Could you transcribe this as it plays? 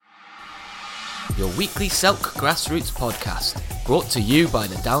your weekly Selk Grassroots podcast, brought to you by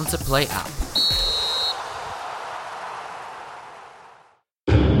the Down to Play app.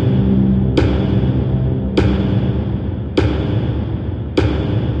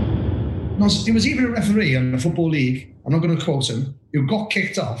 There was even a referee in the Football League, I'm not going to quote him, who got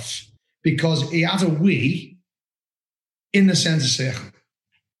kicked off because he had a wee in the centre circle.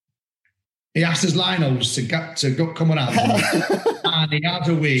 He asked his linos to go coming out, and he had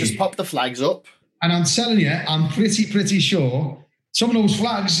a wee. Just pop the flags up. And I'm telling you, I'm pretty sure some of those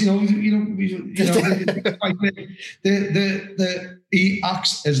flags, he asked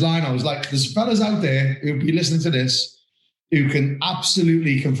his linos. Like, there's fellas out there who'll be listening to this who can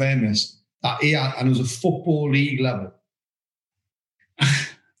absolutely confirm this. That he had, and it was a Football League level.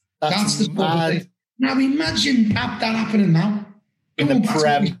 That's the sort of thing. Now imagine that happening now. In the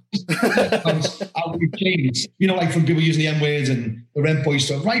Prem. How we've changed. Like from people using the M-words and the rent boy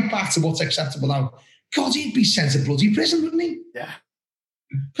stuff, right back to what's acceptable now. God, he'd be sent to bloody prison, wouldn't he? Yeah.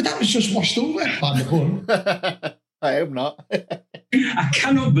 But that was just washed over by the pun. I hope not. I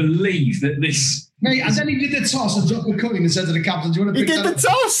cannot believe that this... Mate, and then he did the toss and dropped the coin and said to the captain, do you want to pick that up? He did the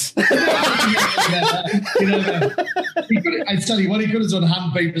toss! I tell you what, he could have done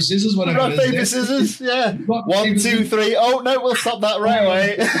hand, paper, scissors, whatever. Rock, paper, scissors, yeah. 1, 2, 3. Oh, no, we'll stop that right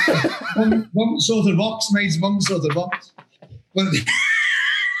away. One sort of box, mate, one sort of box.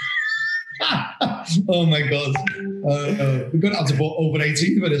 Oh, my God. We're going to have to put over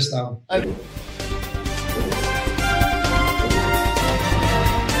 18 for this now.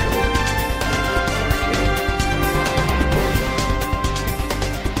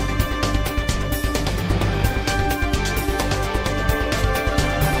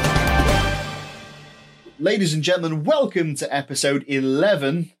 Ladies and gentlemen, welcome to episode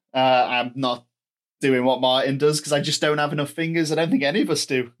 11. I'm not doing what Martin does because I just don't have enough fingers. I don't think any of us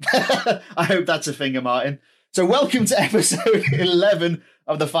do. I hope that's a finger, Martin. So welcome to episode 11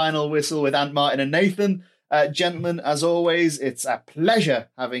 of The Final Whistle with Ant, Martin and Nathan. Gentlemen, as always, it's a pleasure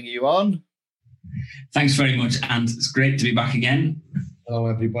having you on. Thanks very much, and it's great to be back again. Hello,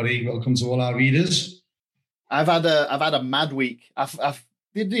 everybody. Welcome to all our readers. I've had a mad week.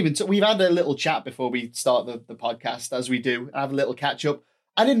 We've had a little chat before we start the podcast, as we do. I have a little catch up.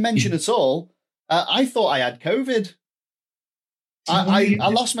 I didn't mention at all. I thought I had COVID. I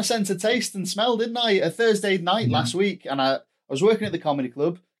lost my sense of taste and smell, didn't I? A Thursday night last week, and I was working at the comedy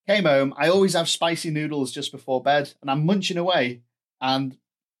club. Came home. I always have spicy noodles just before bed, and I'm munching away and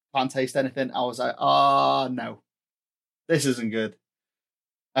can't taste anything. I was like, no, this isn't good.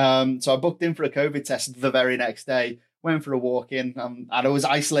 So I booked in for a COVID test the very next day. Went for a walk in, and I was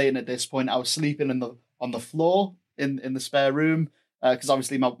isolating at this point. I was sleeping on the floor in the spare room because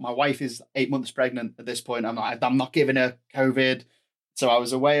obviously my wife is 8 months pregnant at this point. I'm not giving her COVID, so I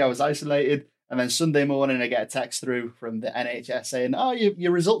was away. I was isolated, and then Sunday morning I get a text through from the NHS saying, "Oh,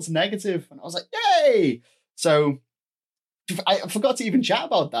 your results negative," and I was like, "Yay!" So I forgot to even chat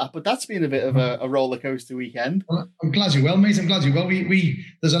about that, but that's been a bit of a roller coaster weekend. Well, I'm glad you're well, mate. I'm glad you're well. We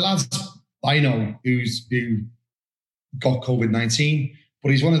there's a lad I know who got COVID-19,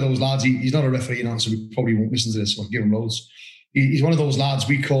 but he's one of those lads, he's not a referee now, so we probably won't listen to this, so I'll give him loads. He's one of those lads,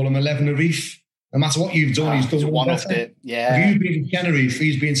 we call him 11 Arif. No matter what you've done, he's done one of it. Yeah. If you've been to Tenerife,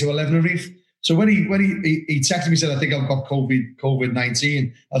 he's been to 11 Arif. So when he texted me, said, I think I've got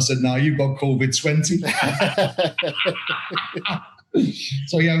COVID-19, I said, no, you've got COVID-20.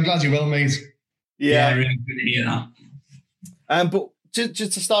 So yeah, I'm glad you're well, mate. Yeah, really good to hear that. But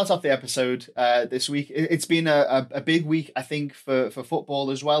just to start off the episode this week, it's been a big week, I think, for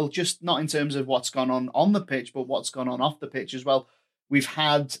football as well. Just not in terms of what's gone on the pitch, but what's gone on off the pitch as well. We've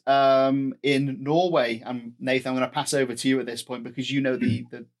had in Norway, and Nathan, I'm going to pass over to you at this point because you know the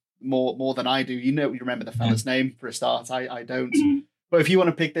more than I do. You remember the fella's name for a start. I don't. But if you want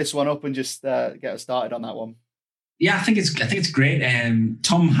to pick this one up and just get us started on that one. Yeah, I think it's great.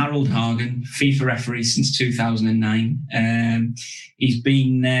 Tom Harold Hagen, FIFA referee since 2009. He's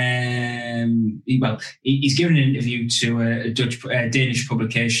been he's given an interview to a Danish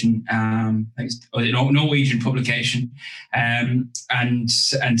publication, Norwegian publication, and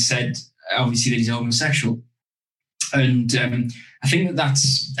said obviously that he's homosexual. And I think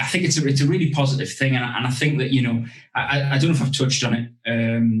it's a really positive thing, and I think that I don't know if I've touched on it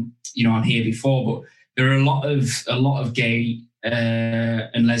on here before, but there are a lot of gay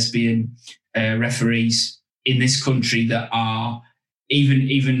and lesbian referees in this country that are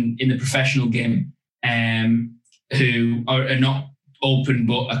even in the professional game who are not open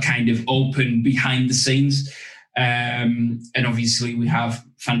but are kind of open behind the scenes. And obviously we have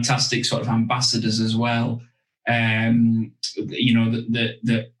fantastic sort of ambassadors as well that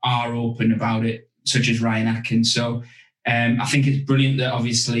are open about it, such as Ryan Atkins. So I think it's brilliant that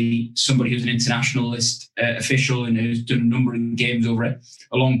obviously somebody who's an internationalist official and who's done a number of games over a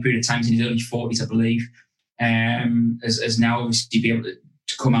long period of time, in his early 40s, I believe, has now obviously be able to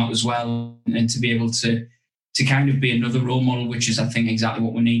come out as well and to be able to kind of be another role model, which is, I think, exactly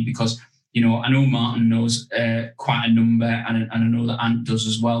what we need. Because, I know Martin knows quite a number, and I know that Ant does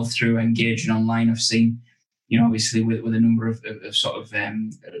as well through engaging online. I've seen, obviously with a number of sort of,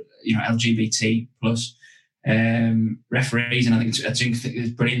 LGBT plus referees. And I think it's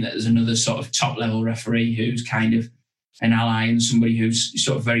brilliant that there's another sort of top level referee who's kind of an ally and somebody who's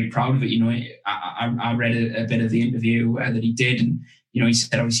sort of very proud of it. I read a bit of the interview that he did, and he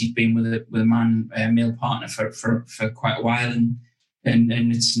said obviously he's been with a male partner for quite a while, and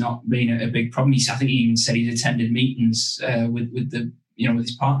it's not been a big problem. I think he even said he's attended meetings with with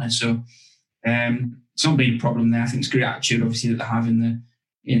his partner. So it's not been a problem there. I think it's great attitude obviously that they have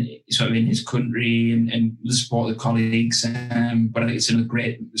in his country and the support of the colleagues. But I think it's another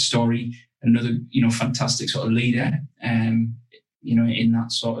great story, another fantastic sort of leader. In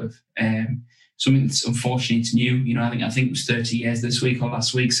that sort of something that's unfortunate new. I think it was 30 years this week or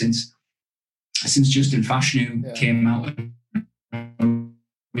last week since Justin Fashanu came out.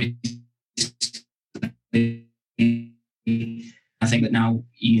 I think that now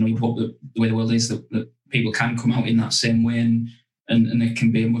you hope that the way the world is that people can come out in that same way and it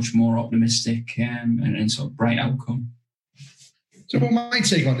can be a much more optimistic and sort of bright outcome. So what my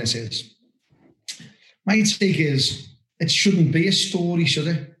take on this is, it shouldn't be a story, should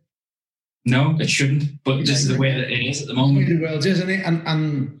it? No, it shouldn't. But this is the way that it is at the moment. The world, isn't it?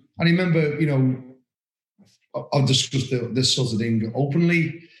 And I remember, I've discussed this sort of thing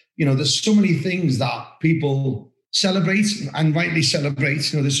openly. There's so many things that people celebrate and rightly celebrate.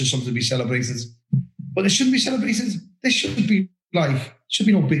 This is something to be celebrated, but it shouldn't be celebrated. This should be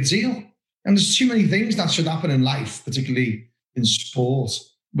no big deal. And there's too many things that should happen in life, particularly in sport,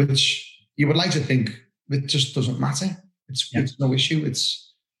 which you would like to think it just doesn't matter. It's no issue.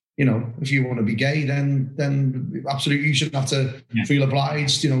 It's, if you want to be gay, then absolutely you shouldn't have to feel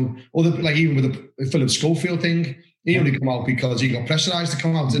obliged. Even with the Philip Schofield thing, he only come out because he got pressurised to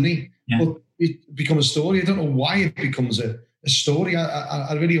come out, didn't he? Yeah. But it becomes a story. I don't know why it becomes a story.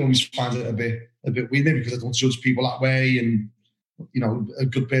 I really always find it a bit weird, maybe because I don't judge people that way, and a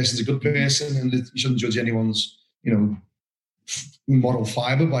good person's a good person, and you shouldn't judge anyone's moral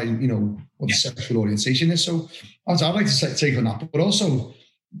fibre by what the sexual orientation is. So I'd like to take on that, but also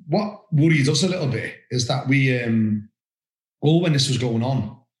what worried us a little bit is that we when this was going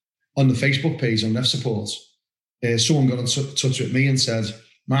on the Facebook page on Left Support, someone got in touch with me and said,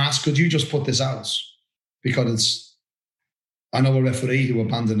 "Mars, could you just put this out? Because I know a referee who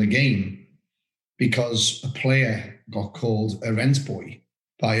abandoned a game because a player got called a rent boy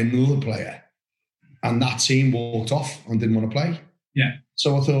by another player, and that team walked off and didn't want to play." Yeah.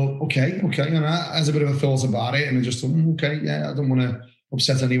 So I thought, okay. And I had a bit of a thought about it, and I just thought, I don't want to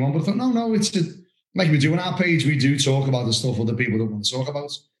upset anyone. But I thought, no, like we do on our page, we do talk about the stuff other people don't want to talk about.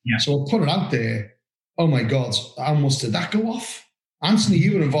 Yeah. So I put it out there. Oh my God, how much did that go off? Anthony,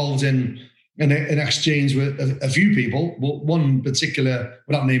 you were involved in an exchange with a few people, but one particular,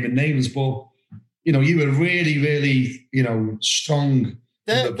 without naming names, but you were really, really, strong.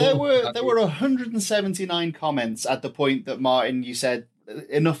 There were 179 comments at the point that, Martin, you said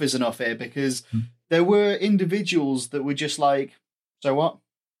enough is enough here, because there were individuals that were just like, so what?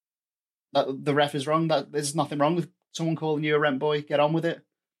 That the ref is wrong. That there's nothing wrong with someone calling you a rent boy. Get on with it.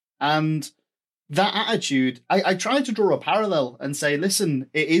 And that attitude, I tried to draw a parallel and say, listen,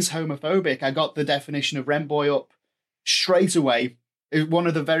 it is homophobic. I got the definition of rent boy up straight away. One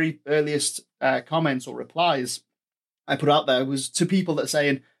of the very earliest comments or replies I put out there was to people that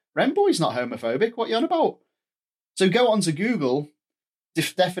saying, rent boy's not homophobic. What are you on about? So go onto Google,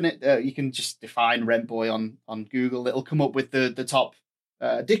 you can just define rent boy on Google. It'll come up with the top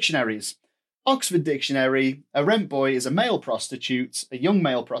dictionaries. Oxford Dictionary, a rent boy is a male prostitute, a young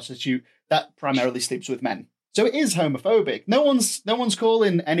male prostitute that primarily sleeps with men. So it is homophobic. No one's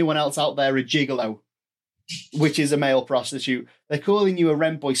calling anyone else out there a gigolo, which is a male prostitute. They're calling you a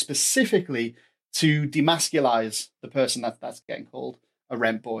rent boy specifically to demasculize the person that's getting called a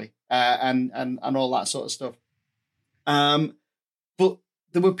rent boy, and all that sort of stuff. But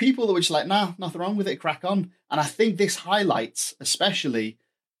there were people that were just like, nah, nothing wrong with it, crack on. And I think this highlights especially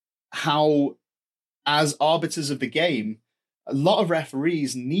how, as arbiters of the game, a lot of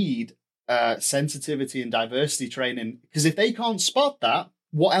referees need sensitivity and diversity training, because if they can't spot that,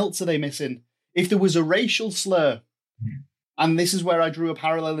 what else are they missing? If there was a racial slur And this is where I drew a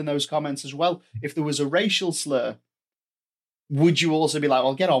parallel in those comments as well. If there was a racial slur, would you also be like,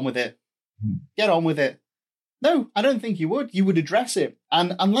 well, get on with it? Get on with it. No, I don't think you would. You would address it.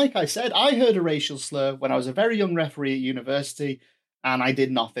 And like I said, I heard a racial slur when I was a very young referee at university, and I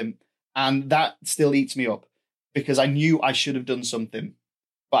did nothing. And that still eats me up because I knew I should have done something.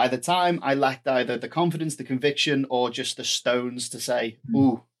 But at the time, I lacked either the confidence, the conviction, or just the stones to say,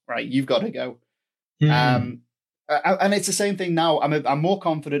 ooh, right, you've got to go. And it's the same thing now. I'm more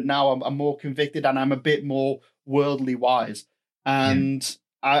confident now. I'm more convicted, and I'm a bit more worldly wise. And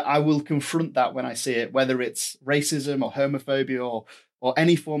I will confront that when I see it, whether it's racism or homophobia or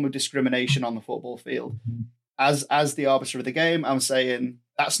any form of discrimination on the football field. As the arbiter of the game, I'm saying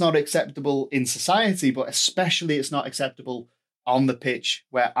that's not acceptable in society, but especially it's not acceptable on the pitch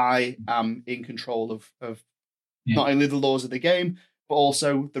where I am in control of not only the laws of the game, but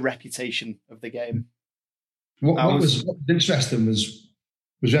also the reputation of the game. What was interesting was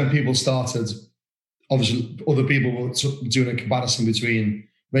when people started, obviously other people were doing a comparison between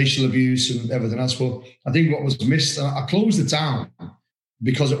racial abuse and everything else. But I think what was missed, I closed it down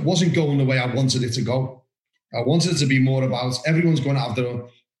because it wasn't going the way I wanted it to go. I wanted it to be more about everyone's going to have their own,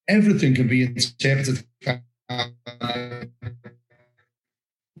 everything can be interpreted.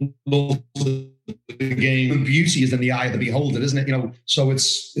 The game, beauty is in the eye of the beholder, isn't it? You know, so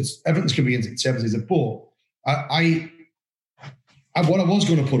it's everything's can be interpreted. But what I was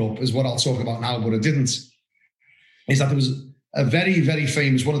going to put up is what I'll talk about now, but I didn't. Is that there was a very, very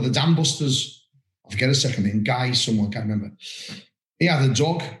famous, one of the Dam Busters, I forget his second name, Guy, someone, can't remember. He had a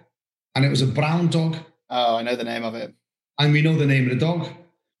dog, and it was a brown dog. Oh, I know the name of it. And we know the name of the dog.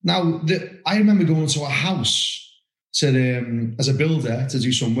 Now, I remember going to a house as a builder to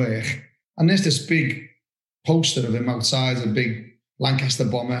do some work, and there's this big poster of him outside, a big Lancaster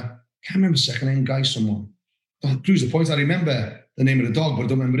bomber. Can't remember his second name, Guy, someone. That proves the point. I remember the name of the dog, but I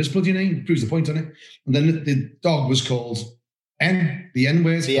don't remember his bloody name. Proves the point, doesn't it? And then the dog was called the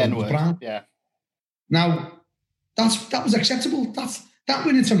N-word. The N-word, brown. yeah. Now, that was acceptable. That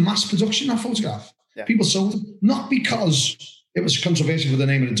went into mass production, that photograph. Yeah. People sold it, not because it was controversial for the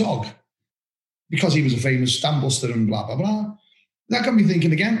name of the dog, because he was a famous Dam Buster and blah, blah, blah. That got me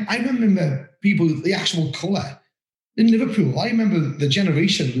thinking again. I remember people, the actual colour. In Liverpool, I remember the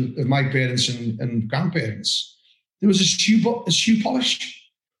generation of my parents and grandparents, there was a shoe polish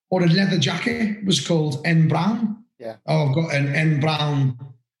or a leather jacket was called N Brown. Yeah. Oh, I've got an N Brown.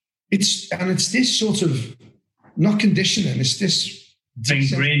 It's this sort of, not conditioning, it's this. It's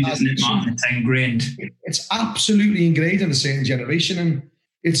ingrained, isn't it, Martin? It's ingrained. It's absolutely ingrained in a certain generation. And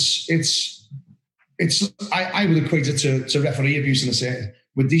I would equate it to referee abuse in a certain,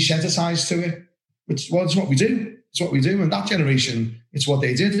 with desensitized to it. It's what we do. It's what we do. And that generation, it's what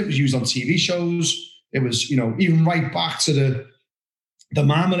they did. It was used on TV shows. It was, even right back to the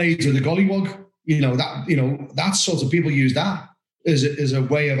Marmalade or the Gollywog, that sort of people use that as a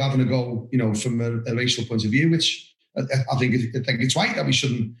way of having a go, from a racial point of view, which I think it's right that we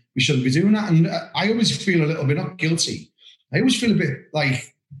shouldn't be doing that. And I always feel a little bit, not guilty. I always feel a bit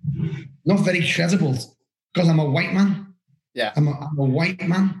like not very credible because I'm a white man. Yeah. I'm a white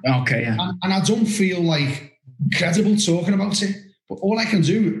man. Okay, yeah. And I don't feel like credible talking about it. But all I can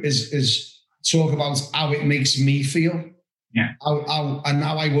do is talk about how it makes me feel. Yeah. And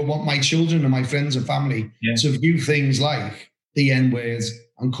how I would want my children and my friends and family to view things like the N-word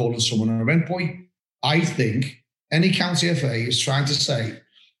and calling someone a rent boy. I think any county FA is trying to say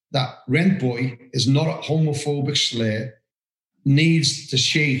that rent boy is not a homophobic slur, needs to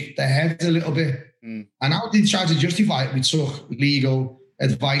shake their head a little bit. And how they try to justify it, we took legal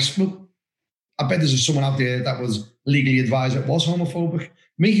advice. Well, I bet there's someone out there that was legally advised that was homophobic.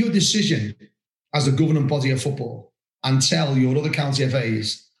 Make your decision as the governing body of football and tell your other county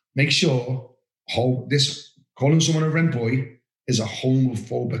FAs, make sure calling someone a rent boy is a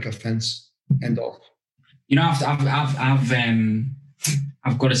homophobic offence. End of. I've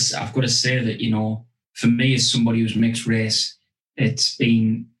got to say that, for me as somebody who's mixed race, it's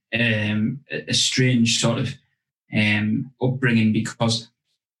been a strange sort of upbringing because,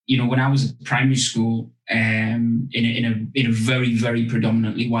 when I was at primary school, in a very, very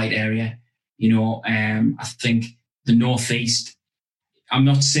predominantly white area, I think the Northeast, I'm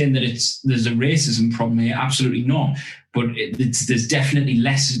not saying that there's a racism problem here, absolutely not. But there's definitely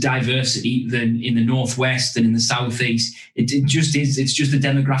less diversity than in the Northwest and in the Southeast. It just is. It's just the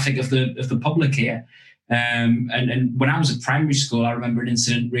demographic of the public here. And when I was at primary school, I remember an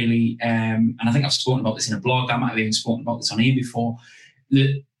incident really, and I think I've spoken about this in a blog. I might have even spoken about this on here before.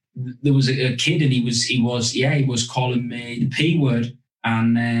 There was a kid, and he was calling me the P word,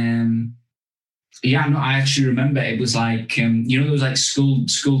 and Yeah, no, I actually remember it was like, those like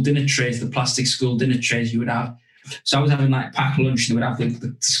school dinner trays, the plastic school dinner trays you would have. So I was having like packed lunch, and they would have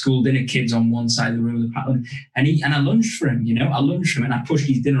the school dinner kids on one side of the room, the packed lunch, and I lunged for him, and I pushed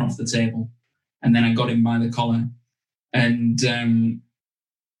his dinner off the table, and then I got him by the collar, and I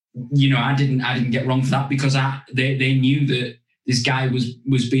didn't get wrong for that, because they knew that this guy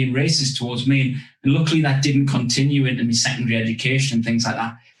was being racist towards me, and luckily that didn't continue into my secondary education and things like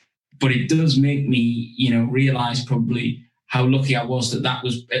that. But it does make me, realise probably how lucky I was that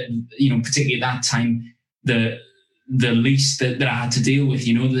was, particularly at that time, the least that I had to deal with,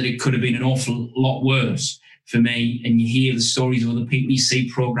 that it could have been an awful lot worse for me. And you hear the stories of other people, you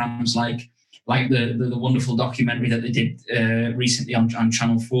see programs like the wonderful documentary that they did recently on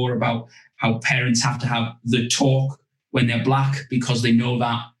Channel 4 about how parents have to have the talk when they're black, because they know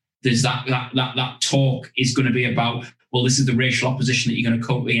that there's that talk is going to be about, well, this is the racial opposition that you're going to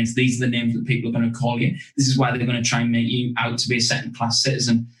come up against. These are the names that people are going to call you. This is why they're going to try and make you out to be a second-class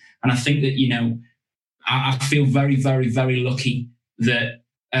citizen. And I think that, I feel very, very, very lucky that,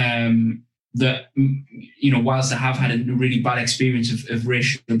 whilst I have had a really bad experience of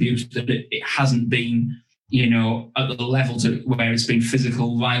racial abuse, that it hasn't been, at the level to where it's been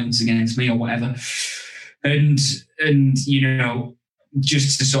physical violence against me or whatever. And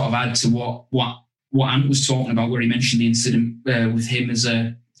just to sort of add to what Ant was talking about, where he mentioned the incident with him as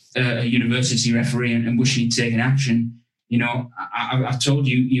a university referee and wishing he'd taken action. I've told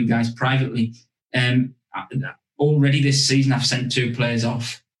you guys privately, already this season I've sent 2 players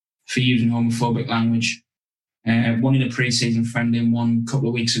off for using homophobic language. One in a pre-season friendly and one a couple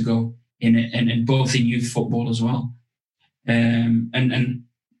of weeks ago, and both in youth football as well. And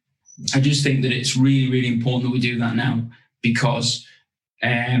I just think that it's really, really important that we do that now, because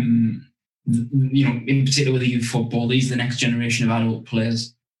in particular with the youth football, these are the next generation of adult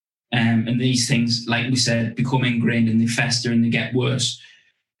players. And these things, like we said, become ingrained and they fester and they get worse.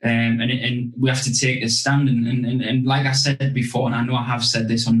 And we have to take a stand. And like I said before, and I know I have said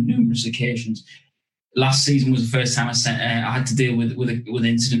this on numerous occasions, last season was the first time I had to deal with an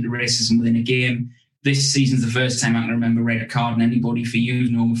incident of racism within a game. This season's the first time I can remember red carding anybody for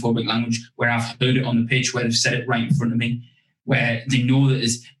using homophobic language, where I've heard it on the pitch, where they've said it right in front of me, where they know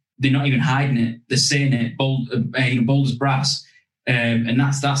that they're not even hiding it. They're saying it bold as brass. And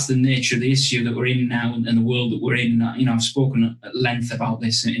that's the nature of the issue that we're in now, and the world that we're in. And, I've spoken at length about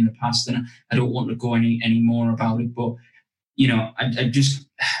this in the past, and I don't want to go any more about it. But, I'm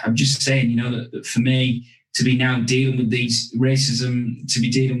just saying, that for me to be now dealing with these racism, to be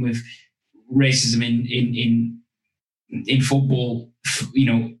dealing with racism in football,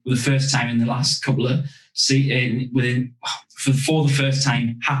 the first time in the last couple of for the first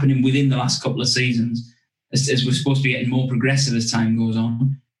time happening within the last couple of seasons, as we're supposed to be getting more progressive as time goes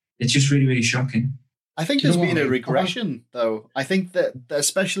on, it's just really, really shocking. I think there's been a regression, though. I think that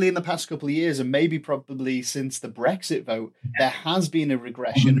especially in the past couple of years, and maybe probably since the Brexit vote, there has been a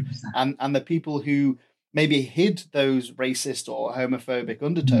regression, and the people who maybe hid those racist or homophobic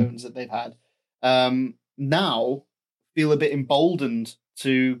undertones that they've had now feel a bit emboldened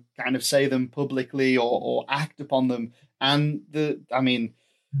to kind of say them publicly or act upon them. And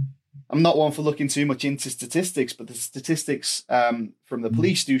I'm not one for looking too much into statistics, but the statistics from the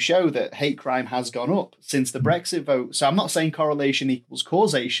police do show that hate crime has gone up since the Brexit vote. So I'm not saying correlation equals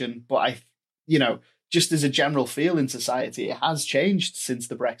causation, but just as a general feel in society, it has changed since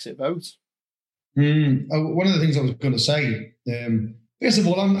the Brexit vote. One of the things I was going to say, first of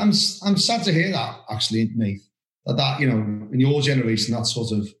all, I'm sad to hear that, actually, Nate, that in your generation, that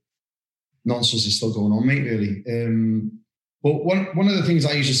sort of nonsense is still going on, mate, really. But one of the things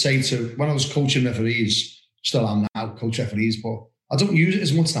I used to say to, when I was coaching referees, still am now, coach referees, but I don't use it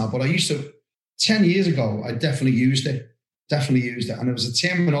as much now, but I used to, 10 years ago, I definitely used it. And it was a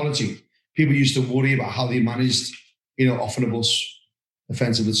terminology. People used to worry about how they managed, often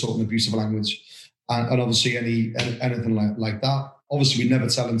offensive, assault and abusive language. And obviously anything like that. Obviously, we never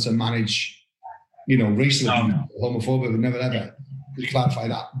tell them to manage, racial abuse, homophobia, we never ever clarify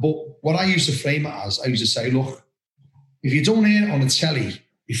that. But what I used to frame it as, I used to say, look, if you don't hear it on the telly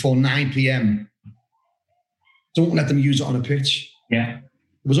before 9 p.m, don't let them use it on a pitch. Yeah.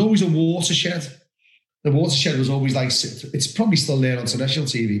 There was always a watershed. The watershed was always like, it's probably still there on terrestrial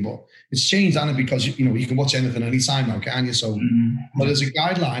TV, but it's changed, Anna, because, you can watch anything anytime now, can't you? So, but as a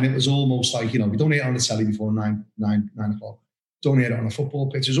guideline, it was almost like, we don't hear it on the telly before 9 o'clock. Don't hear it on a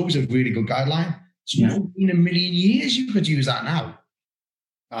football pitch. There's always a really good guideline. So in a million years you could use that now.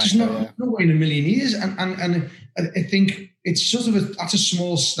 There's no way in a million years. And I think it's sort of that's a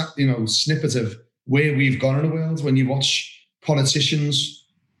small snippet of where we've gone in the world. When you watch politicians,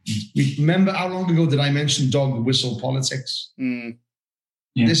 remember how long ago did I mention dog whistle politics? Mm.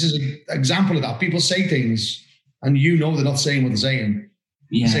 Yeah. This is an example of that. People say things and you know they're not saying what they're saying.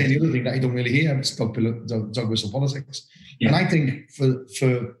 Yeah. Saying the other thing that you don't really hear. It's dog whistle politics. Yeah. And I think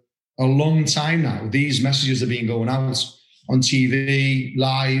for a long time now, these messages have been going out on TV,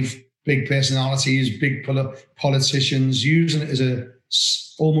 live, big personalities, big politicians, using it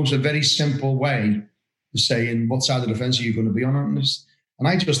as almost a very simple way of saying what side of the fence are you going to be on this. And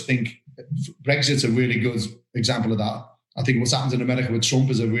I just think Brexit's a really good example of that. I think what's happened in America with Trump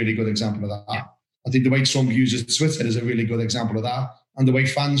is a really good example of that. Yeah. I think the way Trump uses Twitter is a really good example of that. And the way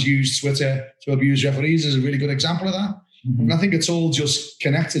fans use Twitter to abuse referees is a really good example of that. Mm-hmm. And I think it's all just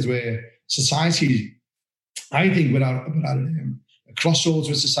connected where society, I think we're at a crossroads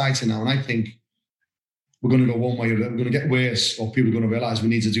with society now. And I think we're going to go one way or the other. We're going to get worse, or people are going to realise we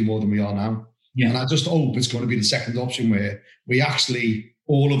need to do more than we are now. Yeah. And I just hope it's going to be the second option where we actually,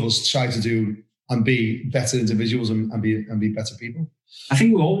 all of us, try to do and be better individuals and be better people. I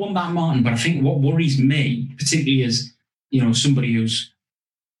think we all want that, Martin, but I think what worries me, particularly as, somebody who's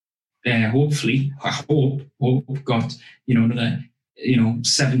hopefully, I hope, got, another,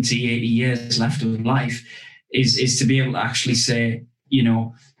 70, 80 years left of life, is to be able to actually say,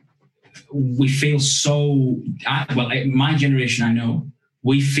 we feel so, my generation, I know,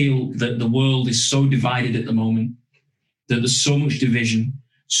 we feel that the world is so divided at the moment, that there's so much division,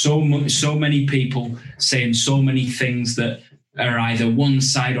 so many people saying so many things that are either one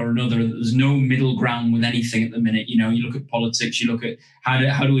side or another. There's no middle ground with anything at the minute. You look at politics, you look at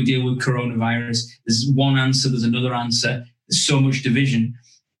how do we deal with coronavirus? There's one answer, there's another answer. There's so much division.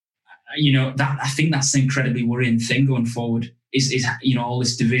 That I think that's an incredibly worrying thing going forward. Is all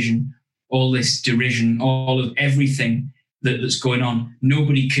this division, all this derision, all of everything that's going on.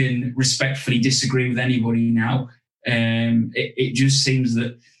 Nobody can respectfully disagree with anybody now. It just seems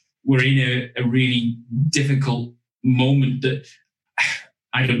that we're in a really difficult moment that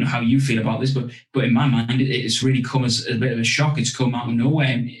I don't know how you feel about this, but in my mind, it's really come as a bit of a shock. It's come out of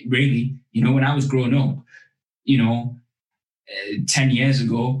nowhere, really. When I was growing up, 10 years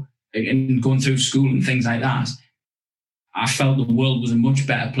ago, and going through school and things like that, I felt the world was a much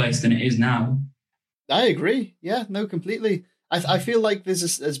better place than it is now. I agree. Yeah, no, completely. I feel like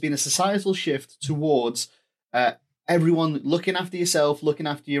there's been a societal shift towards everyone looking after yourself, looking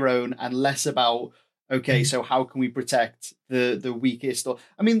after your own, and less about, okay, so how can we protect the weakest?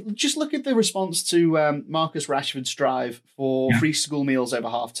 Just look at the response to Marcus Rashford's drive for free school meals over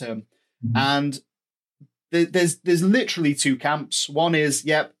half term. Mm-hmm. And there's literally two camps. One is,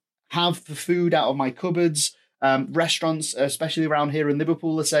 have the food out of my cupboards. Restaurants, especially around here in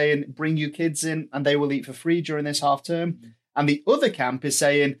Liverpool, are saying, bring your kids in and they will eat for free during this half term. Mm-hmm. And the other camp is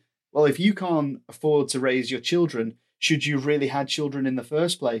saying, well, if you can't afford to raise your children, should you really had children in the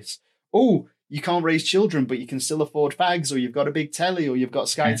first place? Oh, you can't raise children, but you can still afford fags, or you've got a big telly, or you've got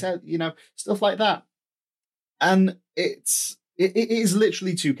Sky, stuff like that. And it is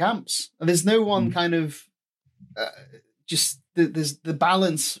literally two camps. And there's no one kind of there's the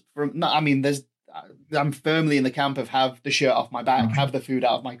balance from. I'm firmly in the camp of have the shirt off my back, have the food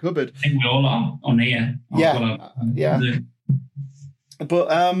out of my cupboard. I think we all are on here.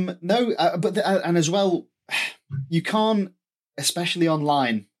 But no, and as well, you can't, especially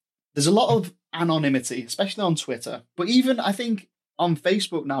online. There's a lot of anonymity, especially on Twitter. But even I think on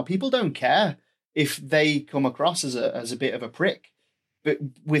Facebook now, people don't care if they come across as a bit of a prick, but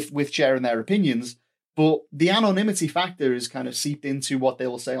with sharing their opinions. But the anonymity factor is kind of seeped into what they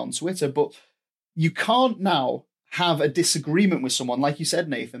will say on Twitter. But you can't now have a disagreement with someone, like you said,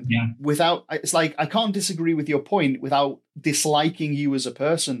 Nathan, without, it's like, I can't disagree with your point without disliking you as a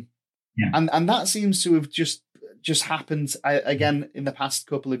person. Yeah. And that seems to have just happened again in the past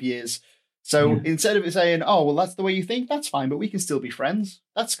couple of years. So instead of it saying, oh, well, that's the way you think, that's fine, but we can still be friends.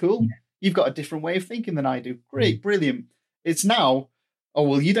 That's cool. Yeah. You've got a different way of thinking than I do. Great, brilliant. It's now, oh,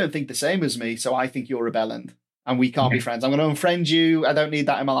 well, you don't think the same as me, so I think you're a bellend and we can't be friends. I'm going to unfriend you. I don't need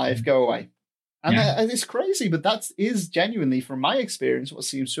that in my life. Go away. And it's crazy, but that is genuinely, from my experience, what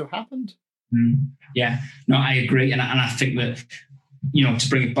seems to have happened. Yeah, no, I agree. And I think that, to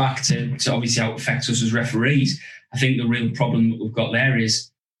bring it back to obviously how it affects us as referees, I think the real problem that we've got there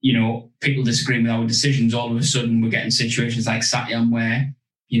is, people disagreeing with our decisions. All of a sudden, we're getting situations like Satyam where,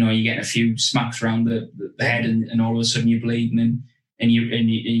 you're getting a few smacks around the head and all of a sudden you're bleeding and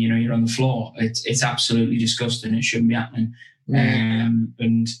you're on the floor. It's absolutely disgusting. It shouldn't be happening.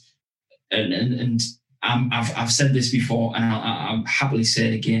 And I've said this before, and I'll happily say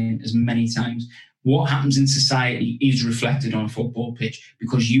it again as many times. What happens in society is reflected on a football pitch,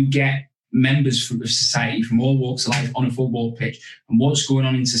 because you get members of society from all walks of life on a football pitch, and what's going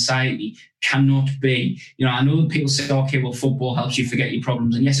on in society cannot be, I know that people say, okay, well, football helps you forget your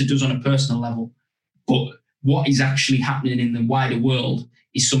problems. And yes, it does on a personal level. But what is actually happening in the wider world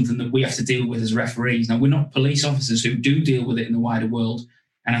is something that we have to deal with as referees. Now, we're not police officers who do deal with it in the wider world.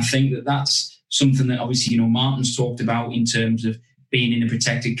 And I think that that's something that obviously, Martin's talked about in terms of being in a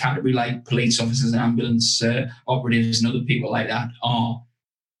protected category like police officers and ambulance operatives and other people like that are.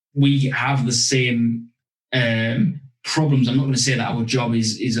 We have the same problems. I'm not going to say that our job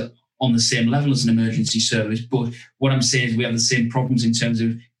is on the same level as an emergency service, but what I'm saying is we have the same problems in terms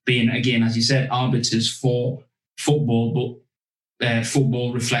of being, again, as you said, arbiters for football, but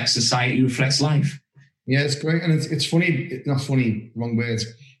football reflects society, reflects life. Yeah, it's great. And it's funny, not funny, wrong words.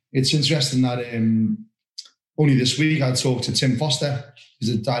 It's interesting that only this week I talked to Tim Foster, who's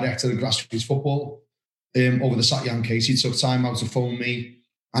the director of grassroots football, over the Satyam case. He took time out to phone me,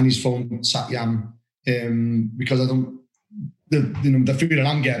 and he's phoned Satyam because I don't, the feeling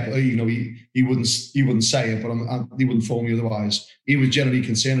I'm getting, he wouldn't say it, but he wouldn't phone me otherwise. He was generally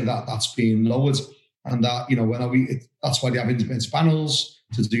concerned that that's being lowered, and that that's why they have independent panels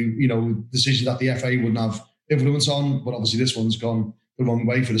to do decisions that the FA wouldn't have influence on. But obviously this one's gone the wrong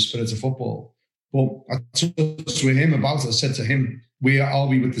way for the spirit of football. But I talked with him about it. I said to him, where are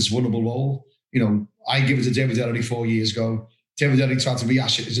we with this vulnerable role? I give it to David Ellery 4 years ago. David Ellery tried to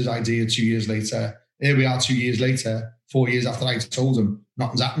rehash it as his idea 2 years later. Here we are 2 years later, 4 years after I told him,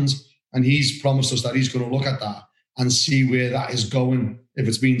 nothing's happened. And he's promised us that he's going to look at that and see where that is going. If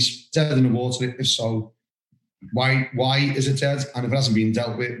it's been dead in the water, if so, why is it dead? And if it hasn't been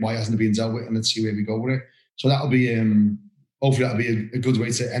dealt with, why hasn't it been dealt with? And let's see where we go with it. So that'll be, hopefully that'll be a good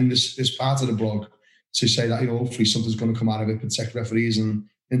way to end this part of the blog, to say that, hopefully something's going to come out of it, protect referees and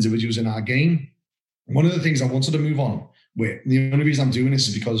individuals in our game. One of the things I wanted to move on with, the only reason I'm doing this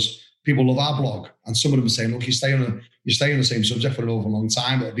is because people love our blog, and some of them are saying, look, you stay on the same subject for an over long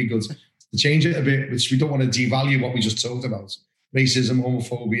time. It'd be good to change it a bit, which we don't want to devalue what we just talked about. Racism,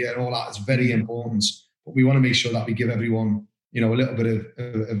 homophobia, and all that is very important. But we want to make sure that we give everyone, a little bit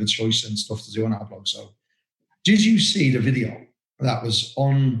of a choice and stuff to do on our blog. So did you see the video that was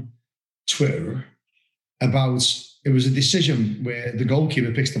on Twitter about, it was a decision where the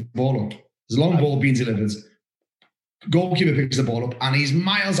goalkeeper picks the ball up. There's a long ball being delivered. Goalkeeper picks the ball up and he's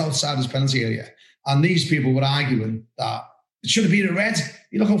miles outside his penalty area. And these people were arguing that it should have been a red.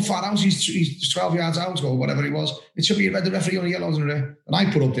 You look how far out he's 12 yards out or whatever he was. It should be a red. The referee only yellows in red. And I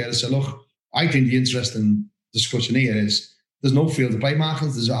put up there and said, look, I think the interesting discussion here is there's no field of play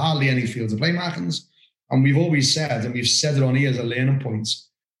markings. There's hardly any field of play markings. And we've always said, and we've said it on here as a learning point,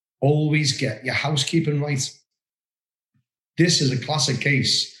 always get your housekeeping right. This is a classic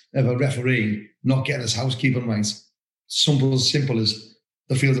case of a referee not getting his housekeeping right. Simple as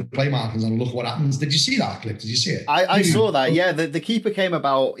the field of play markings, and look what happens. Did you see that clip? Did you see it? I saw that, yeah. The keeper came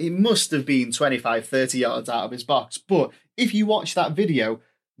about, it must have been 25, 30 yards out of his box. But if you watch that video,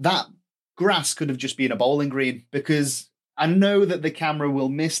 that grass could have just been a bowling green, because I know that the camera will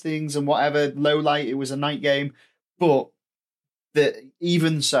miss things and whatever, low light, it was a night game. But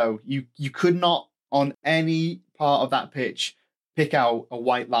even so, you could not, on any part of that pitch, pick out a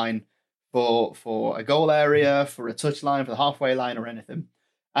white line for a goal area, for a touch line, for the halfway line or anything.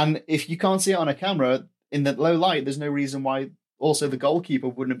 And if you can't see it on a camera in the low light, there's no reason why also the goalkeeper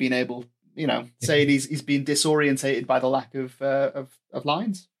wouldn't have been able, say he's been disorientated by the lack of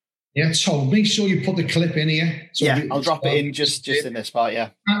lines. Yeah, so make sure you put the clip in here. So I'll drop it in just in this part, yeah.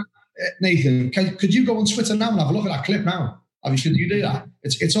 Nathan, could you go on Twitter now and have a look at that clip now? I mean, should you do that?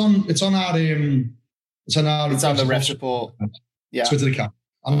 It's on the ref report. Yeah. Twitter account.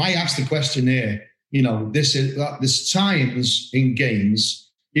 And I asked the question there, there's times in games,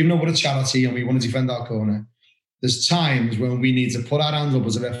 even though we're a charity and we want to defend our corner, there's times when we need to put our hands up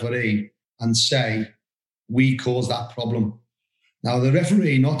as a referee and say, we caused that problem. Now, the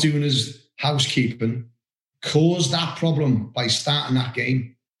referee not doing his housekeeping caused that problem by starting that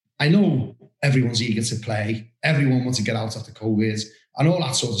game. I know everyone's eager to play. Everyone wants to get out after COVID and all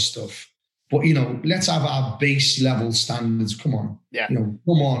that sort of stuff. But, let's have our base level standards. Come on. Yeah. Come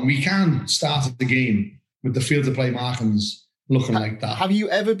on. We can't start the game with the field of play markings looking like that. Have you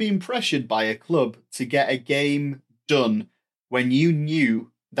ever been pressured by a club to get a game done when you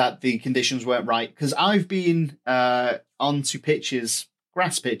knew that the conditions weren't right? Because I've been onto pitches,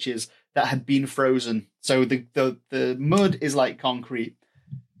 grass pitches, that had been frozen. So the mud is like concrete.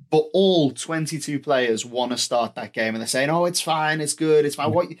 But all 22 players want to start that game, and they're saying, "Oh, it's fine, it's good, it's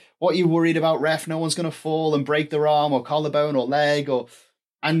fine. What are you worried about, ref? No one's going to fall and break their arm or collarbone or leg."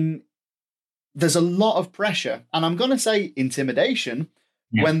 And there's a lot of pressure, and I'm going to say intimidation,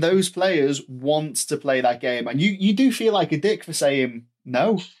 when those players want to play that game. And you do feel like a dick for saying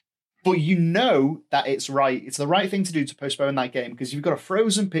no, but you know that it's right. It's the right thing to do to postpone that game because you've got a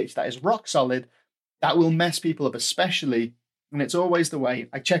frozen pitch that is rock solid that will mess people up, especially, and it's always the way.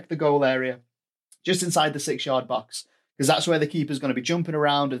 I check the goal area just inside the 6-yard box because that's where the keeper's going to be jumping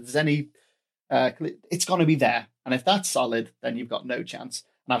around. If there's any, it's going to be there. And if that's solid, then you've got no chance.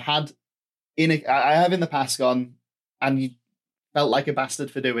 And I have in the past gone, and you felt like a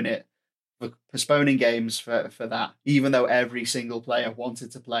bastard for doing it, for postponing games for that, even though every single player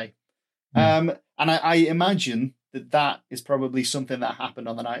wanted to play. And I imagine that is probably something that happened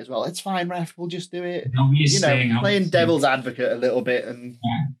on the night as well. It's fine, ref, we'll just do it. Playing devil's advocate a little bit. And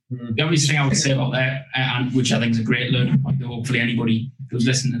the only thing I would say about that, and which I think is a great learning point that hopefully anybody who's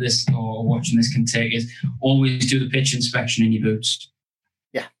listening to this or watching this can take, is always do the pitch inspection in your boots.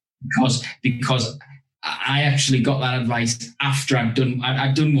 Yeah. Because I actually got that advice after I'd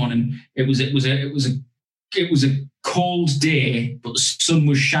done one, and it was a cold day, but the sun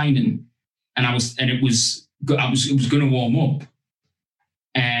was shining, and it was going to warm up.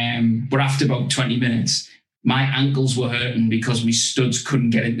 But after about 20 minutes, my ankles were hurting because my studs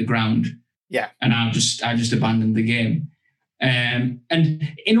couldn't get in the ground. Yeah. And I just abandoned the game. And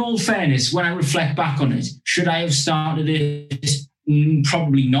in all fairness, when I reflect back on it, should I have started it?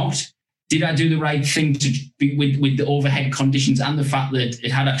 Probably not. Did I do the right thing with the overhead conditions and the fact that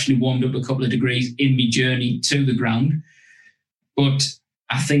it had actually warmed up a couple of degrees in my journey to the ground? But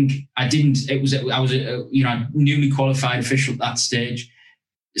I think I didn't. I was a newly qualified official at that stage,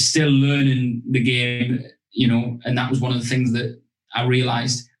 still learning the game, and that was one of the things that I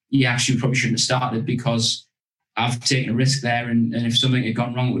realised. Actually probably shouldn't have started because I've taken a risk there, and if something had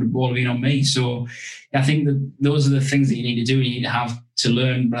gone wrong, it would have all been on me. So I think that those are the things that you need to do. You need to have to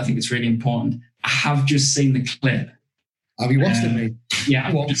learn, but I think it's really important. I have just seen the clip. Have you watched it, mate? Yeah.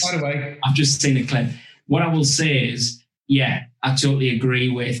 By the way, I've just seen the clip. What I will say is, I totally agree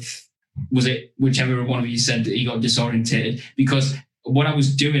with, was it whichever one of you said that he got disorientated? Because what I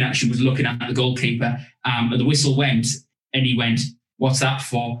was doing actually was looking at the goalkeeper, and the whistle went, and he went, "What's that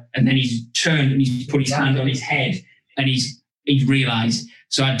for?" And then he's turned and he's put his hand on his head, and he's realised.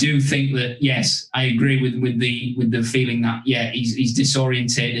 So I do think that, yes, I agree with the feeling that he's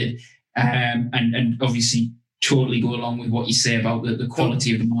disorientated, and obviously totally go along with what you say about the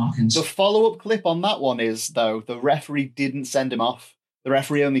quality of the markings. The follow-up clip on that one is, though, the referee didn't send him off. The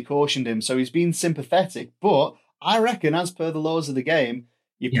referee only cautioned him, so he's been sympathetic. But I reckon, as per the laws of the game,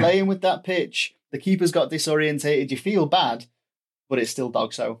 you're playing with that pitch, the keeper's got disorientated, you feel bad, but it's still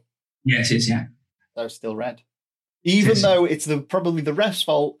dog-so. Yeah, it is, yeah. So it's still red. Even though it's probably the ref's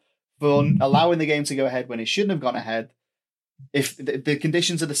fault for allowing the game to go ahead when it shouldn't have gone ahead, if the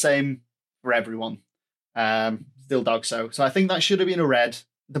conditions are the same for everyone, still dog-so. So I think that should have been a red.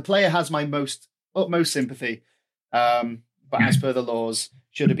 The player has my utmost sympathy, but as per the laws,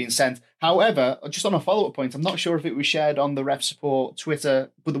 should have been sent. However, just on a follow-up point, I'm not sure if it was shared on the Ref Support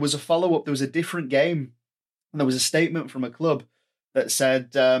Twitter, but there was a follow-up. There was a different game, and there was a statement from a club that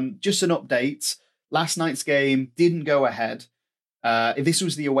said, just an update, last night's game didn't go ahead. This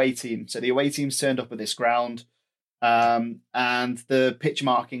was the away team. So the away teams turned up at this ground, and the pitch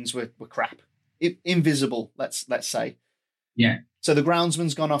markings were crap. Invisible, let's say. Yeah. So the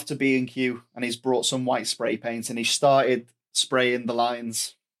groundsman's gone off to B&Q, and he's brought some white spray paint, and he started spraying the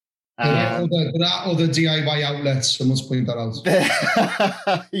lines. There are other DIY outlets, I must point that out.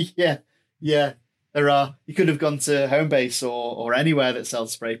 Yeah. There are. You could have gone to Homebase or anywhere that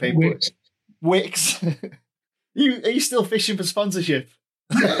sells spray paint. Wix. Are you still fishing for sponsorship?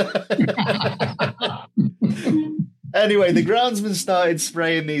 Anyway, the groundsman started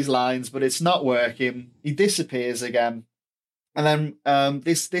spraying these lines, but it's not working. He disappears again. And then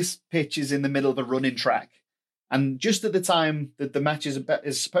this pitch is in the middle of a running track. And just at the time that the match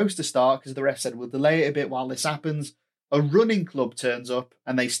is supposed to start, because the ref said, we'll delay it a bit while this happens, a running club turns up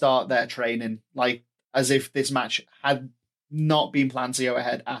and they start their training, like as if this match had not been planned to go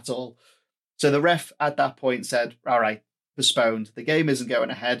ahead at all. So the ref at that point said, all right, postponed. The game isn't going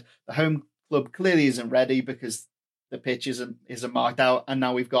ahead. The home club clearly isn't ready because the pitch isn't marked out. And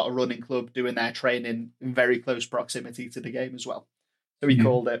now we've got a running club doing their training in very close proximity to the game as well. So he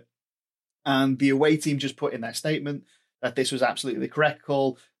called it. And the away team just put in their statement that this was absolutely the correct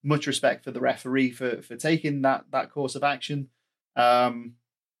call. Much respect for the referee for taking that course of action.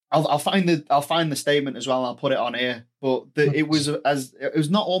 I'll find the statement as well. I'll put it on here. But it was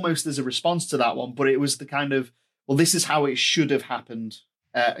not almost as a response to that one, but it was the kind of, well, this is how it should have happened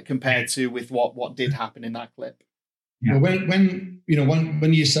compared to with what did happen in that clip. Yeah. But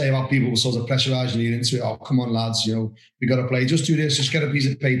when you say about people sort of pressurising you into it, oh, come on, lads, we got to play. Just do this. Just get a piece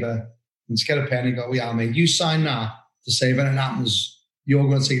of paper and just get a pen and go, yeah, mate, you sign that to say if anything happens, you're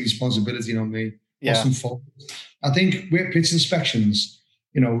going to take responsibility, not me. Yeah. Some fault. I think with pitch inspections,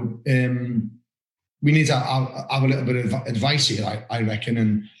 we need to have a little bit of advice here, I reckon.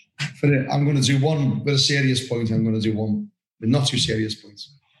 And I'm going to do one with a serious point. I'm going to do one with not too serious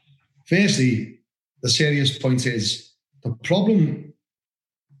points. Firstly, the serious point is the problem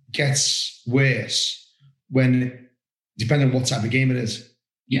gets worse when, depending on what type of game it is.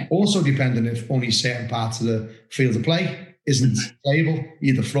 Yeah. Also depending if only certain parts of the field of play isn't playable,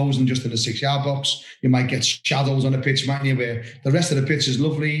 either frozen just in a 6-yard box. You might get shadows on the pitch, mightn't you, where the rest of the pitch is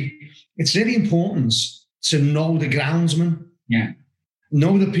lovely. It's really important to know the groundsman. Yeah.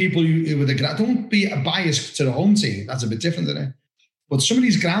 Know the people who with the ground. Don't be biased to the home team. That's a bit different, isn't it? But some of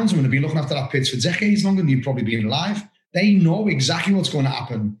these groundsmen have been looking after that pitch for decades longer than you've probably been alive. They know exactly what's going to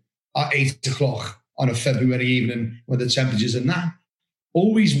happen at 8 o'clock on a February evening when the temperatures are that.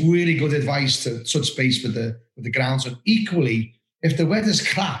 Always really good advice to touch base with the groundsman. Equally, if the weather's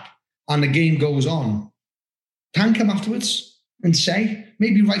crap and the game goes on, thank him afterwards and say,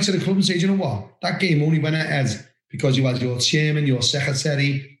 maybe write to the club and say, you know what, that game only went ahead because you had your chairman, your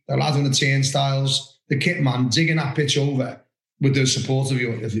secretary, the lad on the turnstiles, the kit man digging that pitch over with the support of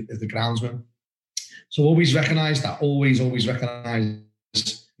the groundsman. So always recognise that. Always recognise,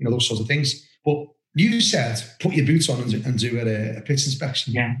 those sorts of things. But you said put your boots on and do a pitch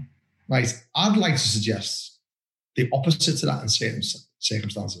inspection. Yeah. Right. I'd like to suggest the opposite to that in certain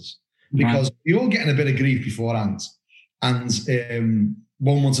circumstances. Because you're getting a bit of grief beforehand and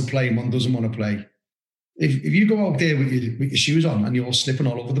one wants to play and one doesn't want to play. If you go out there with your shoes on and you're slipping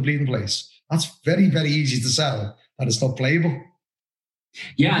all over the bleeding place, that's very, very easy to sell that it's not playable.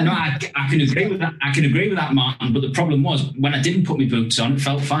 Yeah, no, I can agree with that. I can agree with that, Martin. But the problem was when I didn't put my boots on, it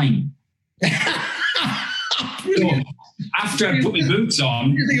felt fine. Brilliant. So after I put my boots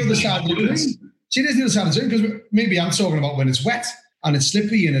on, here's the other side of the coin. See, there's the other side of the coin, because maybe I'm talking about when it's wet and it's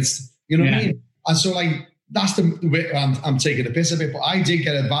slippy and it's, what I mean? And so, that's the way I'm taking the piss a bit. But I did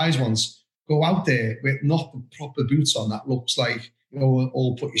get advised once, go out there with not the proper boots on that looks like,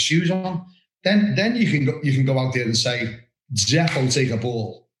 all put your shoes on. Then you can go out there and say, defo take a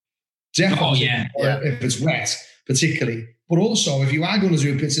ball. Defo if it's wet, particularly. But also, if you are going to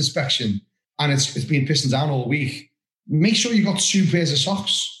do a pitch inspection and it's been pissing down all week, make sure you've got 2 pairs of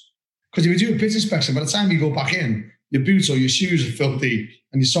socks. Because if you do a pitch inspection, by the time you go back in, your boots or your shoes are filthy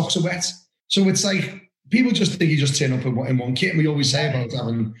and your socks are wet. So it's like, people just think you just turn up in one kit. And we always say about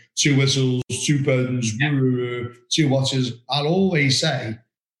having 2 whistles, 2 pens, 2 watches. I'll always say,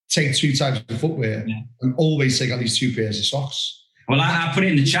 take 2 types of footwear and always take at least 2 pairs of socks. Well, I put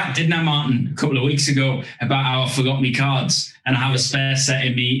it in the chat, didn't I, Martin, a couple of weeks ago about how I forgot my cards and I have a spare set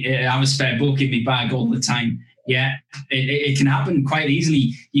in me, I have a spare book in my bag all the time. Yeah, it can happen quite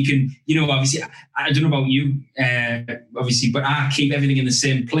easily. You can, obviously, I don't know about you, obviously, but I keep everything in the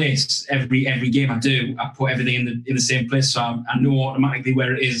same place. Every game I do, I put everything in the same place, so I know automatically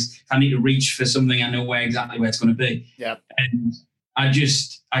where it is. If I need to reach for something, I know exactly where it's going to be. Yeah, and I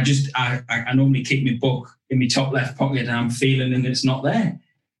normally keep my book in my top left pocket, and I'm feeling and it's not there,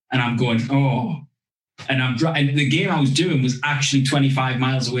 and I'm going, oh, and the game I was doing was actually 25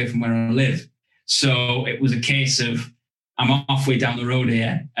 miles away from where I live. So it was a case of I'm halfway down the road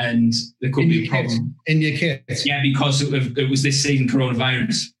here and there could be a problem. In your kit? Yeah, because it was this season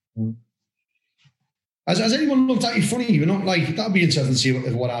coronavirus. Has anyone looked at you funny? You're not that'd be interesting to see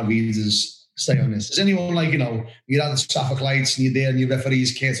what our readers say on this. Is anyone you're at the traffic lights and you're there in your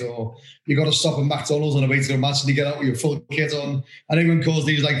referee's kit, or you got to stop at McDonald's on the way to the match and you get out with your full kit on, and everyone calls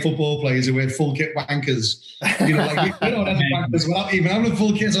these football players who wear full kit wankers. Wankers without even having a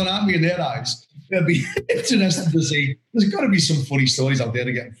full kit on, aren't we, in their eyes? It'll be interesting to see. There's got to be some funny stories out there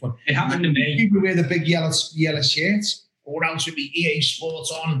to get fun. It happened to me. People wear the big yellow shirts, go around with me EA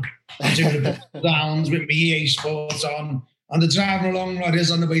Sports on, I'm doing the downs with me EA Sports on, and they're driving along like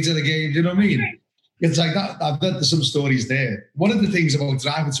this on the way to the game. Do you know what I mean? It's like that. I've got some stories there. One of the things about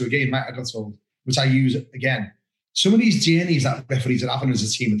driving to a game, I got told, which I use again, some of these journeys that referees are having as a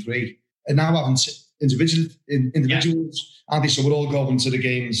team of 3 are now having individuals, aren't they? So we're all going to the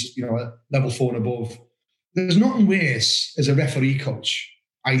games, level 4 and above. There's nothing worse as a referee coach,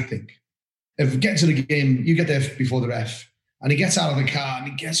 I think. If we get to the game, you get there before the ref, and he gets out of the car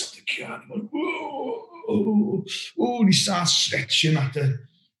and he gets up the car and he goes, and he starts stretching at the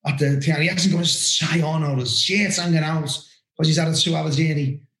thing. He hasn't got his tie on or his shirt's hanging out because he's had a 2-hour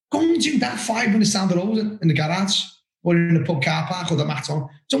journey. Go and do that 5 minutes down the road in the garage or in the pub car park or the mat on.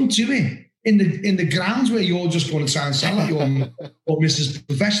 Don't do it. in the grounds where you're just going to try and sound like you're Mrs.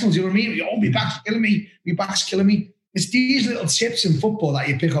 Professional. Do you know what I mean? Oh, my back's killing me. My back's killing me. It's these little tips in football that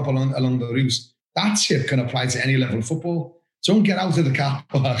you pick up along the routes. That tip can apply to any level of football. Don't get out of the car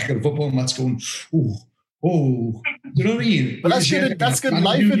park at a football match going, oh. Do you know what I mean? But that's good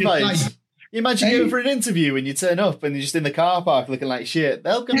life advice. You imagine going for an interview and you turn up and you're just in the car park looking like shit.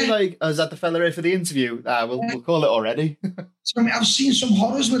 They'll be like, oh, is that the fella here for the interview? We'll call it already. So, I mean, I've seen some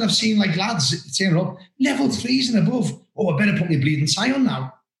horrors where I've seen like lads turning up, level 3s and above. Oh, I better put my bleeding tie on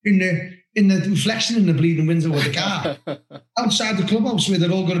now. In the reflection in the bleeding window of the car. Outside the clubhouse where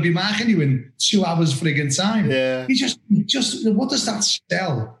they're all going to be marking you in 2 hours frigging time. Yeah. You just what does that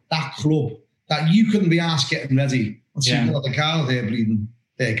sell, that club, that you couldn't be asked getting ready and see what the car there bleeding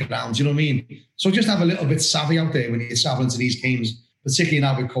their ground, you know what I mean? So just have a little bit savvy out there when you're traveling to these games, particularly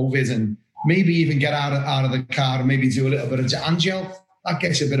now with COVID, and maybe even get out of the car and maybe do a little bit of angel. That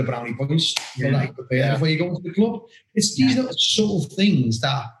gets you a bit of brownie points. You know, that you prepare before you go to the club. It's these little subtle things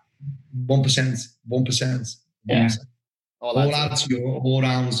that 1%. All adds to your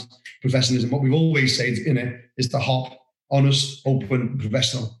all-round professionalism. What we've always said in it is to hop, honest, open,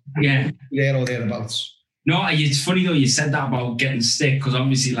 professional. Yeah. There or thereabouts. No, it's funny though you said that about getting sick, because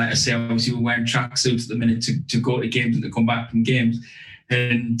obviously, like I say, we're wearing tracksuits at the minute to go to games and to come back from games.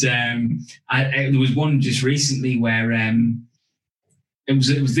 And there was one just recently where it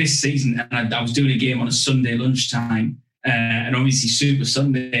was this season, and I was doing a game on a Sunday lunchtime, and obviously Super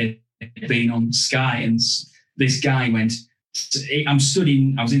Sunday being on Sky, and this guy went, I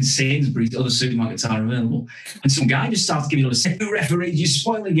was in Sainsbury's, other supermarkets are available, and some guy just started giving us a referee, you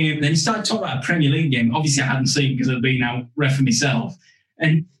spoil the game. And then he started talking about a Premier League game. Obviously I hadn't seen because I'd been out reffing myself,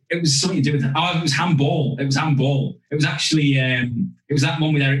 and it was something to do with it was handball. It was actually it was that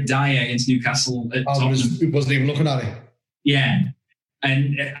one with Eric Dyer against Newcastle at Tottenham. It wasn't even looking at it. Yeah.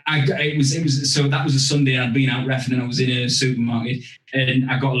 And it was so that was a Sunday. I'd been out reffing and I was in a supermarket, and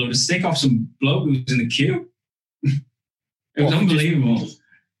I got a load of stick off some bloke who was in the queue. It was unbelievable.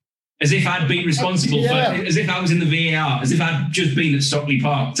 As if I'd been responsible for, as if I was in the VAR, as if I'd just been at Stockley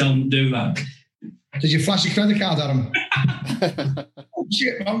Park telling them to do that. Did you flash your credit card at him? Oh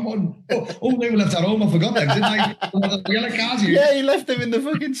shit, wrong one. Oh, they were left at home. I forgot that, didn't I? The yellow cards. Yeah, he left them in the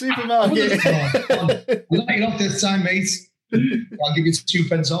fucking supermarket. You're not off this time, mate. I'll give you 2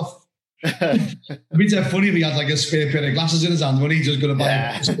 pence off. It'd be so funny if he had like a spare pair of glasses in his hand when he just going to buy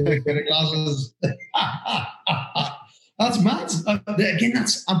a spare pair of glasses. That's mad. Again,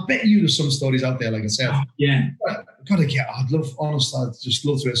 I bet you there's some stories out there, like I said. Yeah. I'd just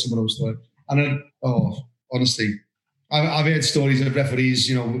love to hear some of those stories. And then, honestly, I've heard stories of referees,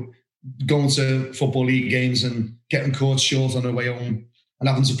 you know, going to Football League games and getting caught short on their way home and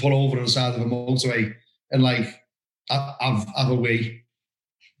having to pull over on the side of a motorway and like have a wee.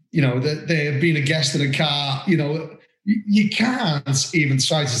 You know, they're being a guest in a car. You know, you can't even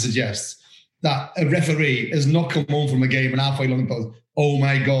try to suggest that a referee has not come home from a game and halfway along goes, oh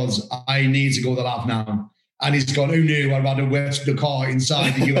my God, I need to go to the lap now. And he's gone, oh no, I'd rather wet the car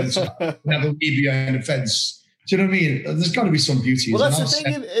inside the US never be behind the fence. Do you know what I mean? There's got to be some beauty. Well, that's the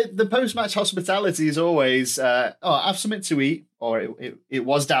thing. The post-match hospitality is always, have something to eat, or it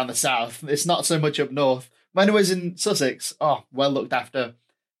was down the south. It's not so much up north. When I was in Sussex, well looked after.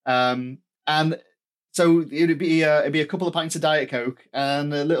 And so it'd be a couple of pints of Diet Coke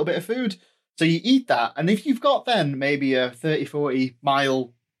and a little bit of food. So you eat that, and if you've got then maybe a 30, 40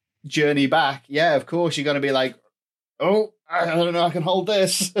 mile journey back, yeah, of course you're going to be like, oh, I don't know, I can hold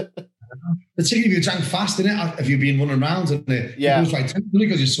this. Particularly if you drank fast, innit? If you've been running around, and it goes right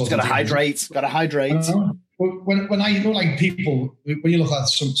because you're so. Got to hydrate. When I like people, when you look at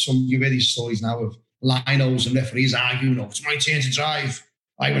some you hear these stories now of linos and referees arguing, it's my turn to drive.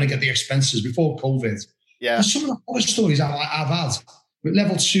 I want to get the expenses before COVID. Yeah, there's some of the other stories I've had. With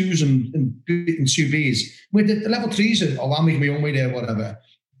level 2s and 2Bs, with the level 3s, I'll make my own way there, whatever.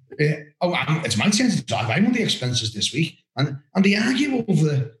 It's my turn to drive. I want the expenses this week, and they argue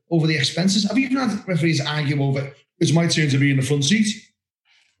over the expenses. Have you even had referees argue over it's my turn to be in the front seat?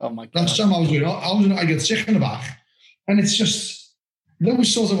 Oh my God! Last time I get sick in the back, and it's just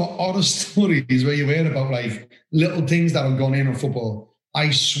those sort of honest stories where you hear about like little things that have gone in football. I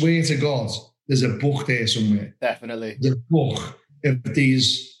swear to God, there's a book there somewhere. Definitely, there's a book of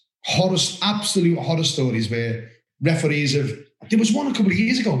these absolute horror stories where referees have. There was one a couple of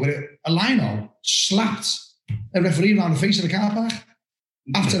years ago where a lino slapped a referee around the face of the car park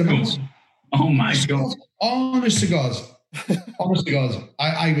after the match. Oh my God! Honest to God,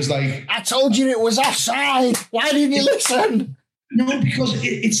 I was like, I told you it was offside. Why didn't you listen? No, because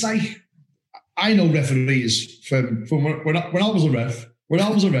it's like I know referees from when I was a ref. when I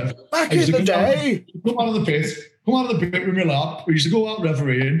was a ref. Back in the day. Come out of the pit with my lap. We used to go out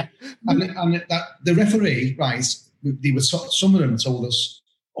refereeing. And the referee, right, some of them told us,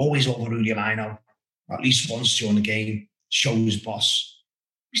 always overrule your lino. At least once during the game, show his boss.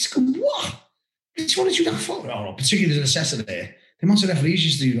 We used to go, what? Which one did you do that for? Oh, particularly the necessity there. The amount of referees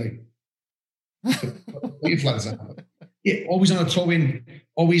used to do, like, what your flags are. Yeah, always on a throw-in,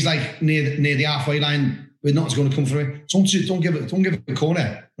 always like near the halfway line where nothing's going to come through it. Don't give it a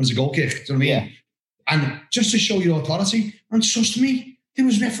corner when it's a goal kick. Do you know what I mean? Yeah. And just to show your authority, and trust me, there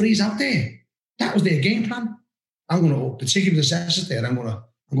was referees out there. That was their game plan. I'm going to, particularly the necessity there, I'm going to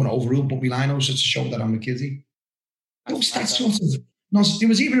overrule Bobby Linos just to show that I'm a kiddie. There was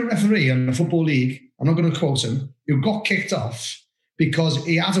even a referee in the Football League, I'm not going to quote him, who got kicked off because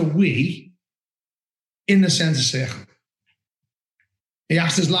he had a wee in the centre circle. He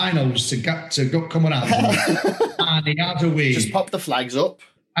asked his linos to go come around and he had a wee. Just pop the flags up.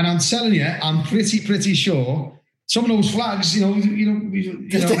 And I'm telling you, I'm pretty sure some of those flags, he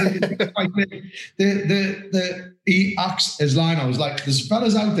acts as linos. Like, there's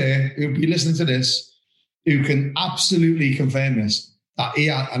fellas out there who'll be listening to this who can absolutely confirm this, that he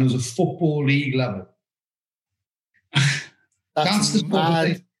had, and it was a Football League level. That's the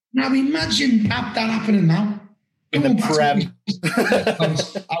mad thing. Now imagine that happening now. In the Prem.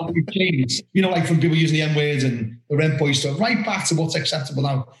 How we've changed. Like from people using the M-words and the rent boy stuff, right back to what's acceptable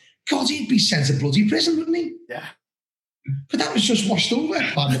now. God, he'd be sent to bloody prison, wouldn't he? Yeah. But that was just washed over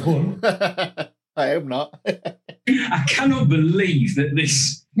by the pun. I hope not. I cannot believe that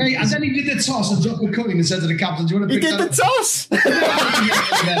this... Mate, and then he did the toss and dropped the coin and said to the captain, do you want to pick that up? He did the toss!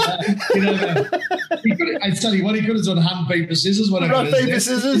 I tell you what, he could have done hand, paper, scissors, whatever. Rock, paper,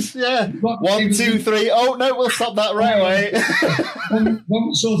 scissors, yeah. 1, 2, 3. Oh, no, we'll stop that right away.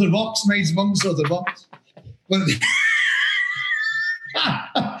 one sort of box, mate, one sort of box. But...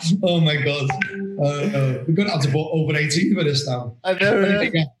 oh my God. We're going to have to put over 18 for this now. I know.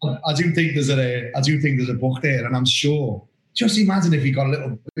 I do think there's a book there, and I'm sure. Just imagine if he did a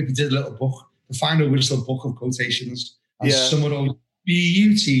little book, the final whistle book of quotations, and some of those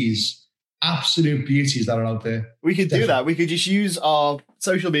beauties, absolute beauties that are out there. We could do that. We could just use our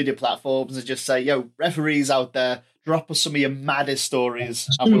social media platforms and just say, yo, referees out there, drop us some of your maddest stories.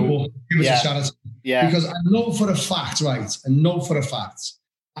 Give us a shout out. Yeah. Because I know for a fact, and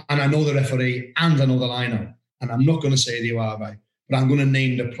I know the referee and I know the lino, and I'm not going to say who you are, right, but I'm going to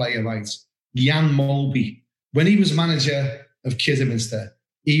name the player, right? Jan Molby. When he was manager of Kidderminster,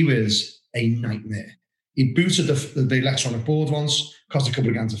 he was a nightmare. He booted the electronic board once, cost a couple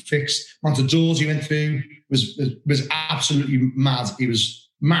of grand to fix. Amount of doors he went through was absolutely mad. He was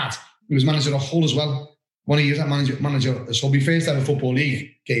mad. He was manager of Hull as well. One of that manager. So my first ever Football League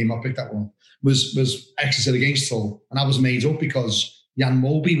game, I picked that one, was Exeter against Hull. And I was made up because Jan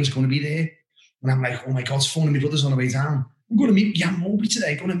Molby was going to be there. And I'm like, oh my God, it's phoning my brothers on the way down. I'm going to meet Jan Molby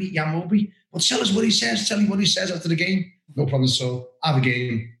today. But tell us what he says. Tell me what he says after the game. No problem. So have a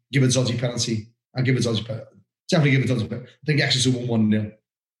game. Give a dodgy penalty. I'll give a dodgy penalty. Definitely give a dodgy penalty. I think Exeter won 1-0.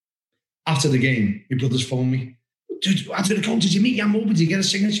 After the game, my brothers phoned me. Dude, after the coach, did you meet Jan Molby? Did you get a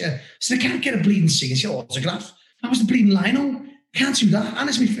signature? I said, I can't get a bleeding signature autograph. I was the bleeding lino. Can't do that. And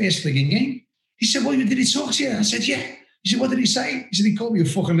it's my first frigging game. He said, well, did he talk to you? I said, yeah. He said, what did he say? He said, he called me a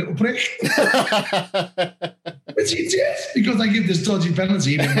fucking little prick. Which he did, because I give this dodgy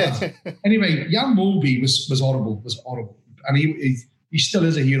penalty. Anyway, Jan Molby was horrible. And he still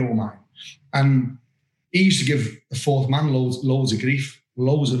is a hero of mine. And he used to give the fourth man loads of grief.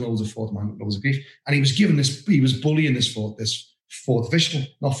 Loads of fourth man, loads of grief. And he was bullying this fourth official,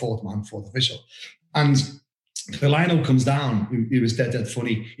 not fourth man, fourth official. And the lino comes down, he was dead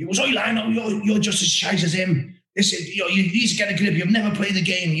funny. He goes, oh, lino, you're just as shite as him. You need to get a grip. You've never played the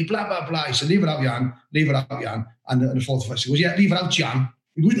game. You blah, blah, blah. He said, leave it out, Jan. And the fourth official goes, yeah, leave it out, Jan.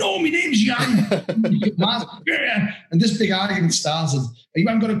 He goes, no, my name's Jan. And this big argument started. You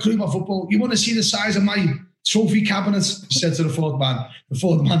haven't got a clue about football. You want to see the size of my trophy cabinet? He said to the fourth man. The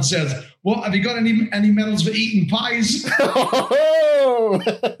fourth man said, what, have you got any medals for eating pies? And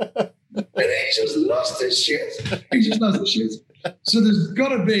he just lost his shit. So there's got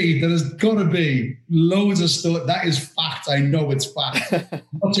to be loads of stuff. That is fact. I know it's fact. I'm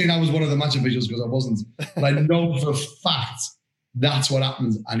not saying I was one of the match officials because I wasn't. But I know for a fact that's what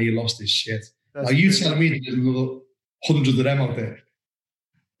happened and he lost his shit. Now you telling me there's another hundreds of them out there?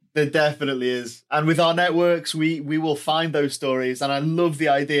 There definitely is. And with our networks, we will find those stories. And I love the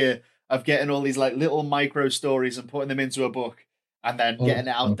idea of getting all these like little micro stories and putting them into a book and then getting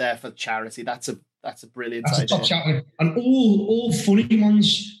it out there for charity. That's a brilliant idea. Top chat. And all funny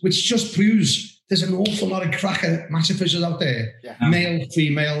ones, which just proves there's an awful lot of cracker match officials out there, Yeah. male,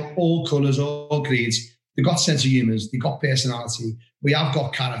 female, all colours, all creeds. They've got sense of humour, they've got personality. We have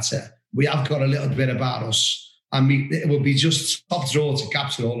got character. We have got a little bit about us, and it would be just top draw to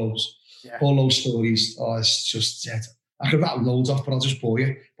capture all those stories. Oh, it's just dead. I could rattle loads off, but I'll just bore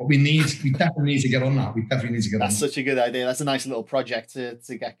you. But we definitely need to get on that. That's such a good idea. That's a nice little project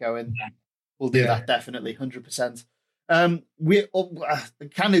to get going. We'll do that definitely, 100%. We're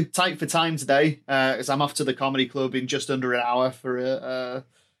kind of tight for time today, as I'm off to the comedy club in just under an hour for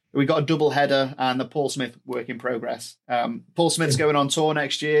we got a double header and the Paul Smith work in progress. Paul Smith's going on tour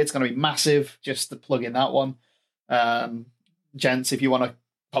next year. It's going to be massive. Just to plug in that one, gents. If you want to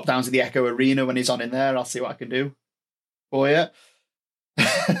pop down to the Echo Arena when he's on in there, I'll see what I can do for you.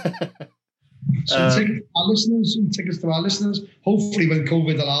 Some tickets to our listeners. Hopefully, when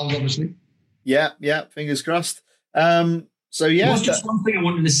COVID allows, obviously. Yeah. Fingers crossed. So yeah, just one thing I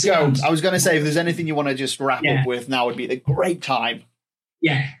wanted to say. I was going to say, if there's anything you want to just wrap up with, now would be the great time.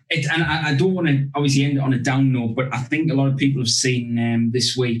 Yeah, and I don't want to obviously end it on a down note, but I think a lot of people have seen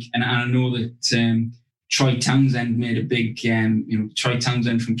this week, and I know that Troy Townsend made a big, Troy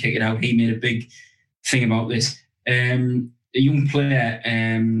Townsend from Kick It Out, he made a big thing about this. A young player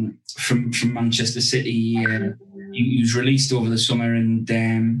from Manchester City, he was released over the summer, and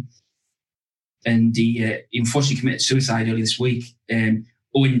he unfortunately committed suicide early this week,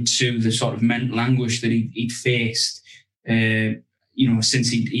 owing to the sort of mental anguish that he'd faced, since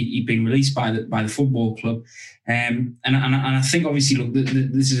he'd been released by the football club. And I think obviously, look,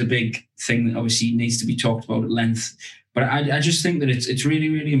 this is a big thing that obviously needs to be talked about at length. But I just think that it's really,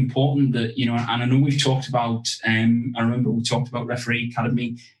 really important that, and I know we've talked about, I remember we talked about Referee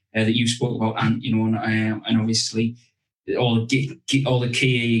Academy that you spoke about, and obviously all the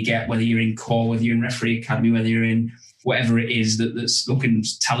gear you get, whether you're in core, whether you're in Referee Academy, whether you're in whatever it is that's looking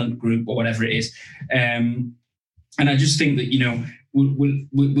talent group or whatever it is. And I just think that,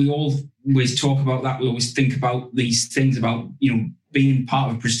 we always talk about that. We always think about these things about, being part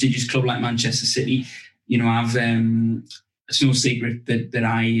of a prestigious club like Manchester City. It's no secret that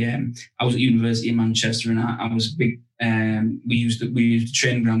I was at University in Manchester, and I was a big. We used the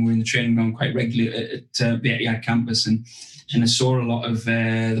training ground. We were in the training ground quite regularly at the Etihad campus, and I saw a lot of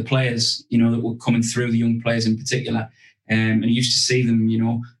the players, that were coming through, the young players in particular, and I used to see them.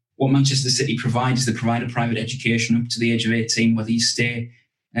 What Manchester City provides is they provide a private education up to the age of 18, whether you stay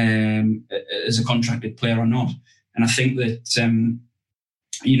as a contracted player or not. And I think that.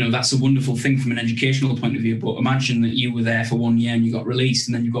 That's a wonderful thing from an educational point of view. But imagine that you were there for 1 year and you got released,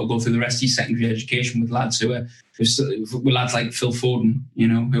 and then you've got to go through the rest of your secondary education with lads with lads like Phil Foden,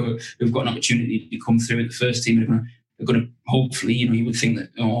 who've got an opportunity to come through at the first team. They're going to hopefully, you would think that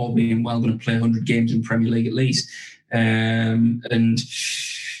all being well, going to play 100 games in Premier League at least, and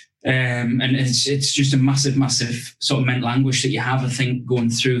it's just a massive sort of mental anguish that you have, I think, going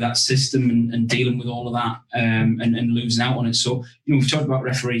through that system and dealing with all of that and losing out on it. So, we've talked about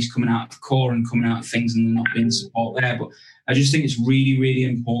referees coming out of the core and coming out of things and not being support there. But I just think it's really, really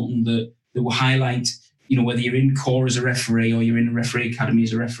important that we highlight, whether you're in core as a referee or you're in a referee academy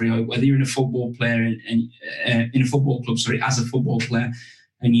as a referee, or whether you're in a football player in a football club, as a football player,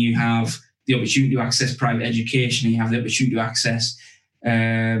 and you have the opportunity to access private education, and you have the opportunity to access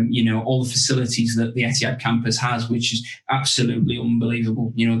all the facilities that the Etihad campus has, which is absolutely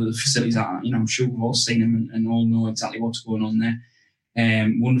unbelievable. The facilities are, I'm sure we've all seen them and all know exactly what's going on there.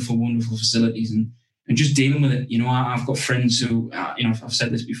 Wonderful facilities, and just dealing with it. I've got friends who, I've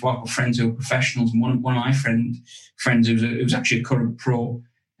said this before, I've got friends who are professionals, and one of my friends who's actually a current pro,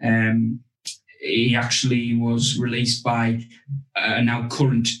 he actually was released by a now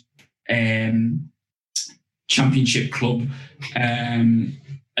current championship club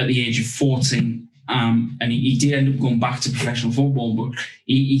at the age of 14, and he did end up going back to professional football, but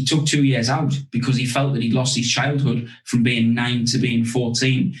he took 2 years out because he felt that he'd lost his childhood from being 9 to being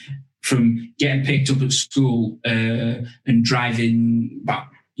 14, from getting picked up at school and driving back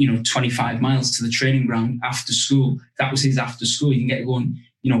 25 miles to the training ground after school. That was his after school. He didn't get to go and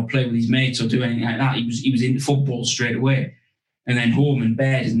play with his mates or do anything like that. He was into football straight away, and then home and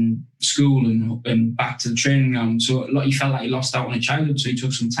bed and school and back to the training ground. So he felt like he lost out on a childhood, so he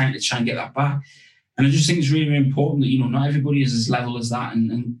took some time to try and get that back. And I just think it's really, really important that, not everybody is as level as that.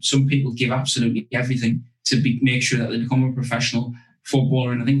 And some people give absolutely everything to make sure that they become a professional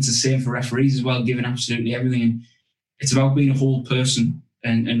footballer. And I think it's the same for referees as well, giving absolutely everything. And it's about being a whole person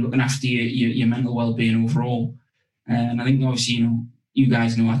and looking after your mental well-being overall. And I think, obviously, you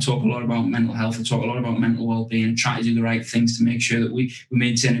guys know I talk a lot about mental health. I talk a lot about mental well-being and try to do the right things to make sure that we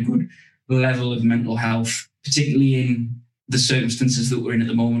maintain a good level of mental health, particularly in the circumstances that we're in at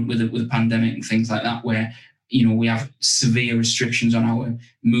the moment with the pandemic and things like that, where, you know, we have severe restrictions on our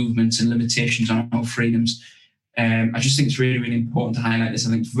movements and limitations on our freedoms. I just think it's really, really important to highlight this. I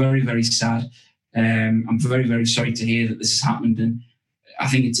think it's very, very sad. I'm very, very sorry to hear that this has happened, and I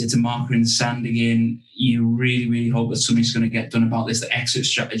think it's a marker in the sand again. You really, really hope that something's going to get done about this, that exit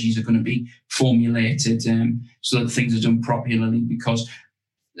strategies are going to be formulated so that things are done properly, because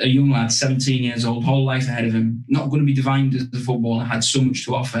a young lad, 17 years old, whole life ahead of him, not going to be defined as a footballer, had so much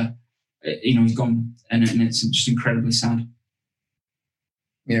to offer. You know, he's gone, and it's just incredibly sad.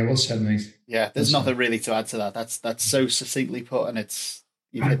 Yeah, well said, mate. Yeah, there's nothing really to add to that. That's so succinctly put, and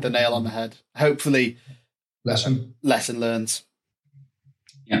you've hit the nail on the head. Hopefully, lesson learned.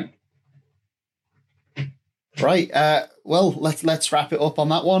 Yeah. Right. Well, let's wrap it up on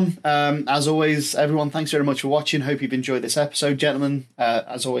that one. As always, everyone, thanks very much for watching. Hope you've enjoyed this episode, gentlemen.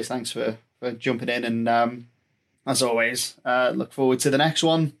 As always, thanks for jumping in, and as always, look forward to the next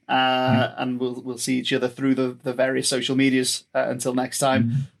one. And we'll see each other through the various social medias. Until next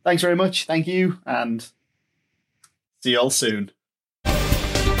time, thanks very much. Thank you, and see you all soon.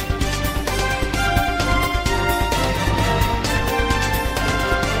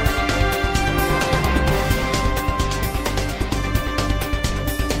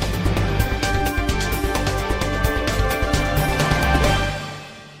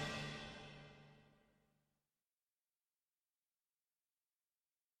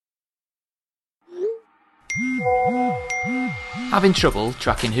 Having trouble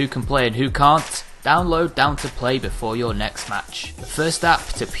tracking who can play and who can't? Download Down to Play before your next match, the first app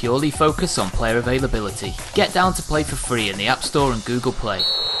to purely focus on player availability. Get Down to Play for free in the App Store and Google Play.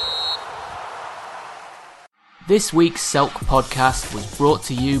 This week's Selk podcast was brought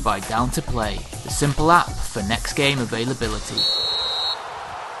to you by Down to Play, the simple app for next game availability.